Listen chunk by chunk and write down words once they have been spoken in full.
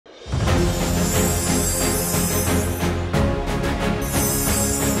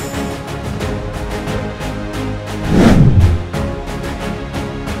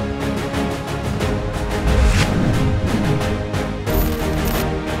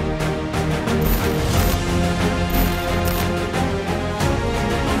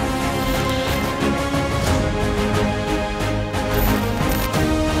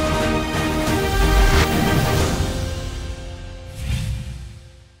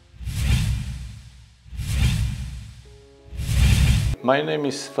My name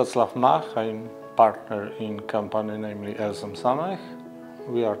is Elzam Zamech. I'm partner in company, namely Elzam Zamech.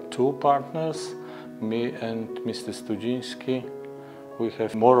 We are two partners, me and Mr. Studziński. We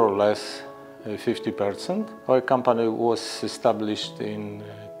have more or less 50%. Our company was established in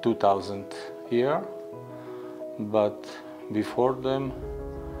 2000 year, but before them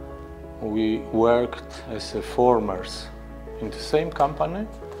we worked as farmers in the same company,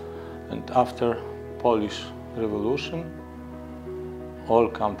 and after Polish Revolution, all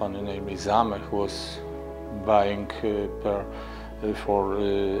company, namely Zamech, was buying for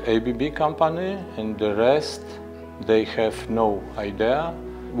ABB company, and the rest, they have no idea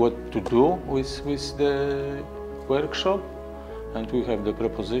what to do with the workshop, and we have the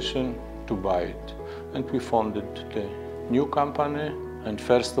proposition to buy it. And we founded the new company, and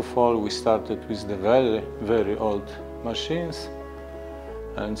first of all we started with the very old machines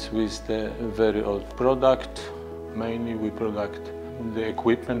and with the very old product. Mainly we product the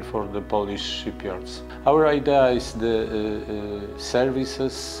equipment for the Polish shipyards. Our idea is the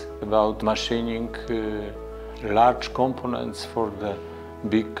services about machining large components for the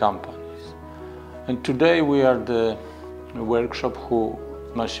big companies. And today we are the workshop who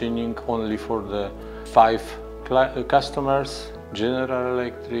machining only for the 5 customers: General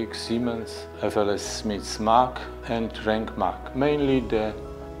Electric, Siemens, FLS Smiths MAC and Rank MAC. Mainly the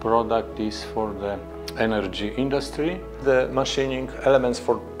product is for the energy industry. The machining elements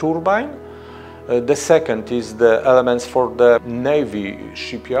for turbine. The second is the elements for the Navy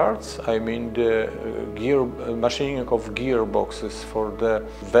shipyards. I mean the machining of gearboxes for the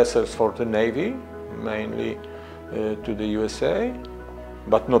vessels for the Navy, mainly to the USA,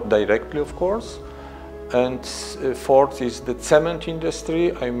 but not directly, of course. And fourth is the cement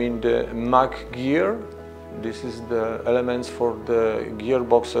industry. I mean the MAC gear. This is the elements for the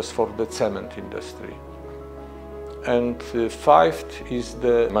gearboxes for the cement industry. And fifth is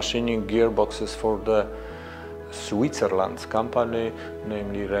the machining gearboxes for the Switzerland company,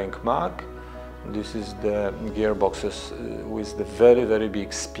 namely Rank MAC. This is the gearboxes with the very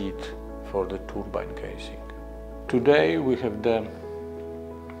big speed for the turbine casing. Today we have the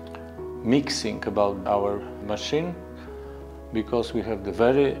mixing about our machine, because we have the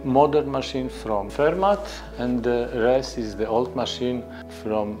very modern machine from FERMAT and the rest is the old machine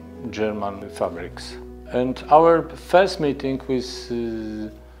from German fabrics. And our first meeting with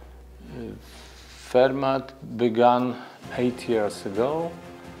FERMAT began 8 years ago,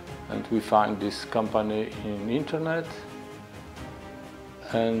 and we found this company in internet,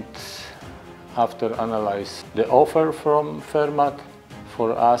 and after analyze the offer from FERMAT,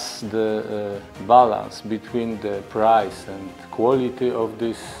 for us the balance between the price and quality of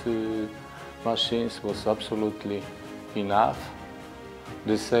these machines was absolutely enough.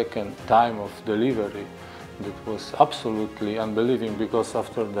 The second time of delivery, that was absolutely unbelievable, because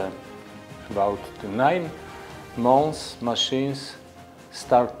after about 9 months machines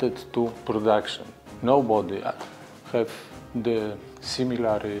started to production. Nobody have the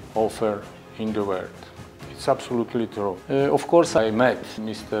similar offer in the world. It's absolutely true. Of course, I met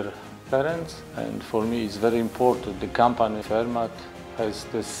Mr. Ferenc, and for me it's very important. The company FERMAT has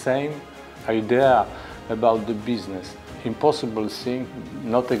the same idea about the business. Impossible thing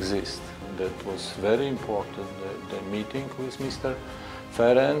not exist. That was very important, the meeting with Mr.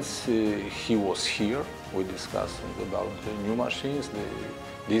 Ferenc. He was here. We discussed about the new machines.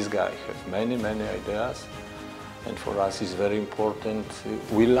 This guy has many ideas. And for us it's very important.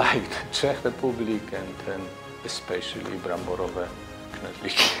 We liked Czech Republic and especially Bramborowe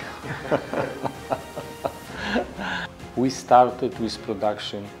knedliki. We started with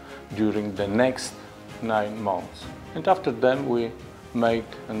production during the next 9 months. And after them we made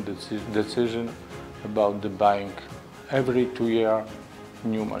a decision about the buying every 2 years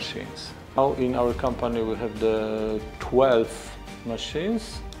new machines. Now in our company we have the 12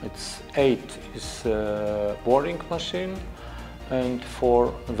 machines. It's 8 is boring machine and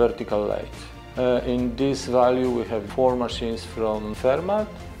 4 vertical lathe. In this value we have 4 machines from FERMAT,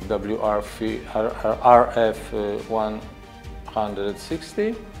 RF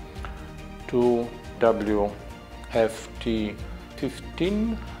 160, 2 WFT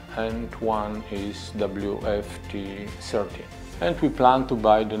 15, and 1 is WFT 13. And we plan to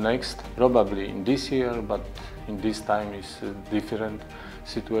buy the next, probably in this year, but in this time is a different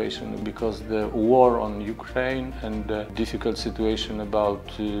situation, because the war on Ukraine and the difficult situation about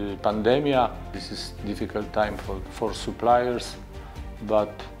pandemic. This is difficult time for suppliers, but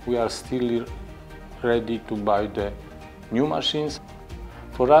we are still ready to buy the new machines.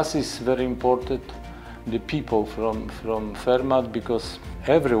 For us it's very important the people from FERMAT, because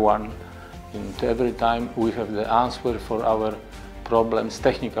everyone and every time we have the answer for our problems,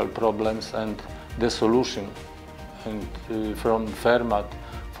 technical problems, and the solution and from FERMAT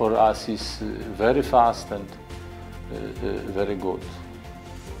for us is very fast and very good.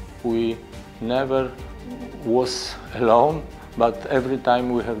 We never was alone, but every time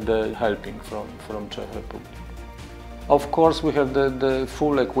we have the helping from Czech Republic. Of course, we have the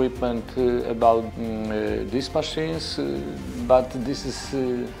full equipment about these machines, but this is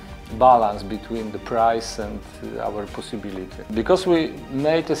balance between the price and our possibility. Because we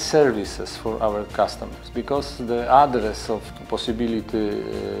made services for our customers, because the address of possibility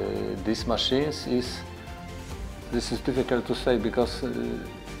these machines is, this is difficult to say, because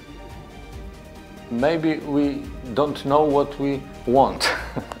maybe we don't know what we want.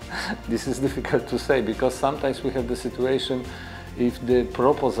 This is difficult to say, because sometimes we have the situation, if the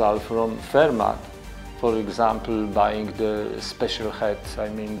proposal from FERMAT, for example, buying the special head, I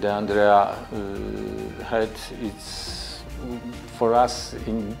mean the Andrea head, it's for us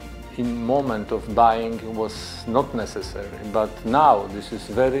in moment of buying was not necessary. But now this is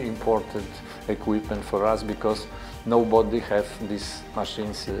very important equipment for us, because nobody have these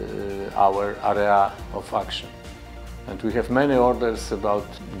machines our area of action. And we have many orders about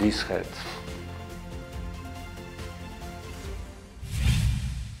this head.